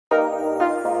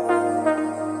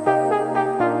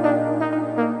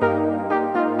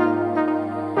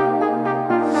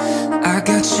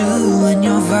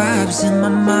vibes in my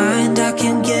mind, I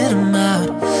can't get them out,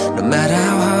 no matter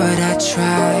how hard I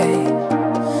try.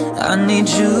 I need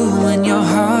you and your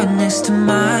heart next to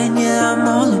mine. Yeah, I'm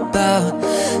all about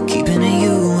keeping it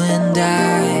you and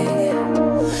I.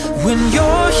 When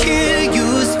you're here, you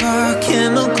spark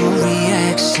chemical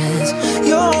reactions.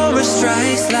 Your aura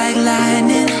strikes like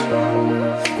lightning.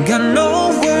 Got no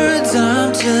words,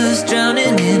 I'm just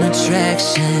drowning in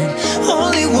attraction.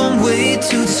 Only one way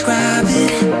to describe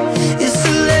it. It's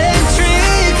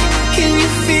electric, can you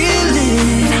feel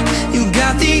it? You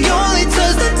got the only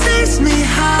touch that takes me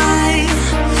high.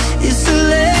 It's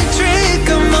electric,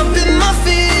 I'm up in my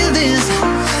feelings.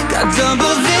 Got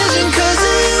double vision 'cause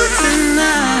of you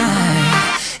tonight.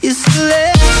 It's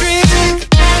electric.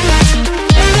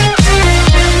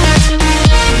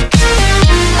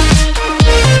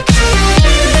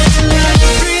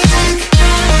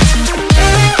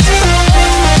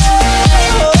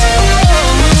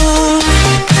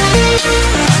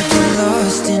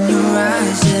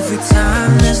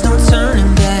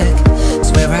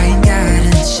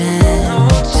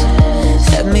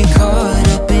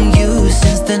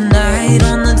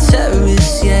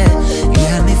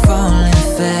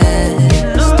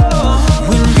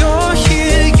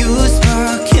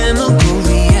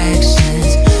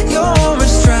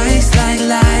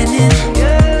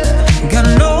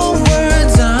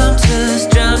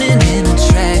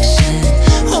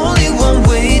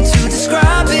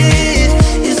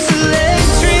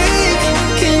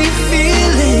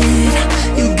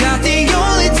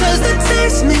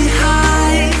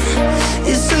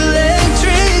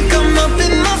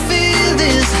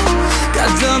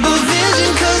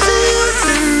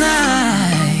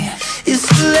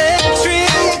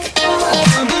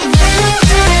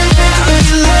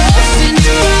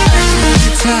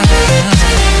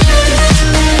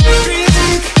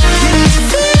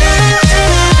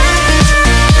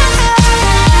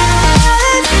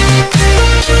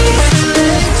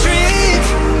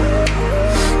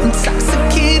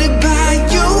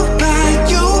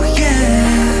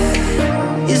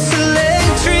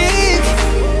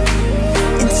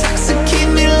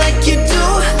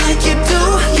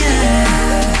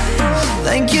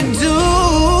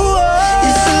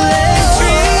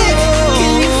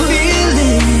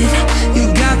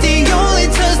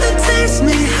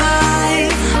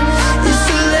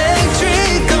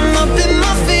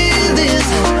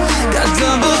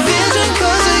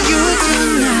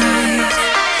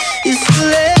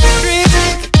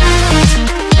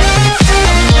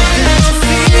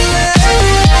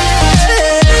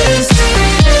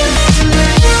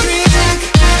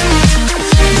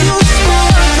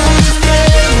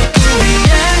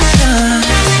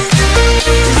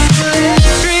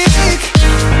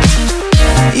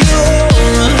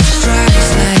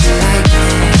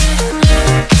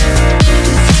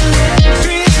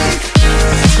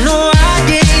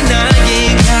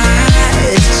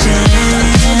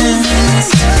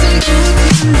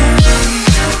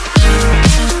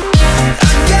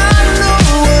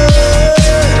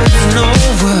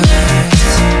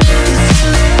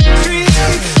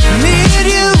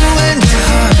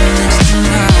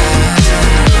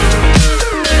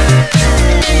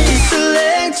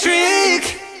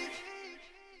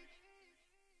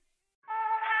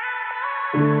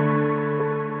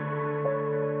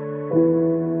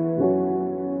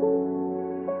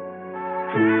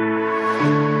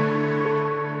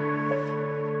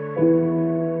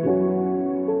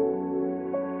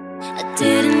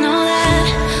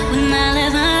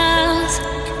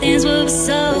 Things will be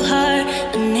so hard,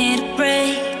 I need a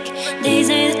break. These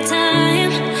ain't the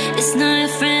time, it's not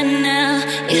your friend now.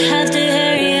 You have to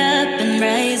hurry up and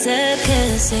rise up,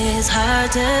 'cause it's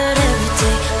harder every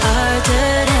day, harder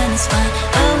than it's fine.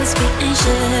 Always be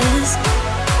anxious,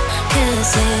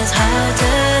 'cause it's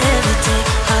harder every day,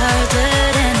 harder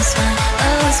than it's fine.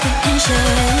 Always be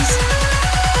anxious,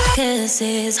 'cause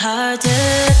it's harder.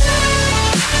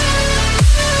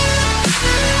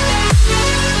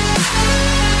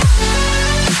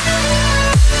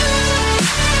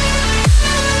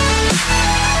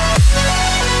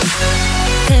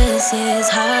 It's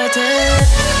harder.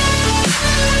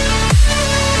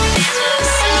 It was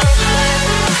so hard.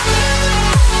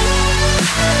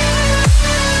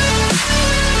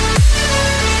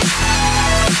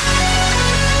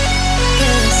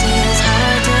 'Cause it's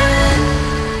harder.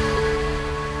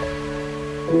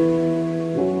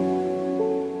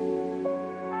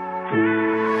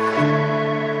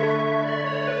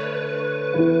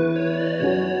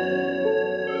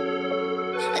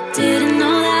 I didn't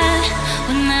know that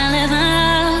when I left my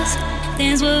house,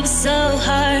 things would be so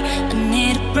hard. I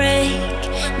need a break.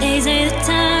 These ain't the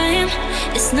time,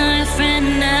 it's not your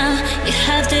friend now. You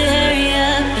have to hurry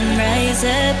up and rise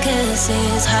up, 'cause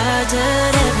it's harder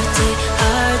every day,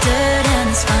 harder than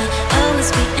it's fine.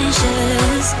 Always be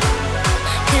anxious,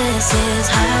 'cause it's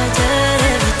harder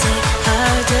every day,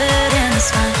 harder than it's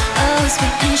fine. Always be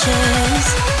anxious,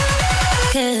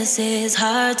 'cause it's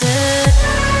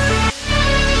harder.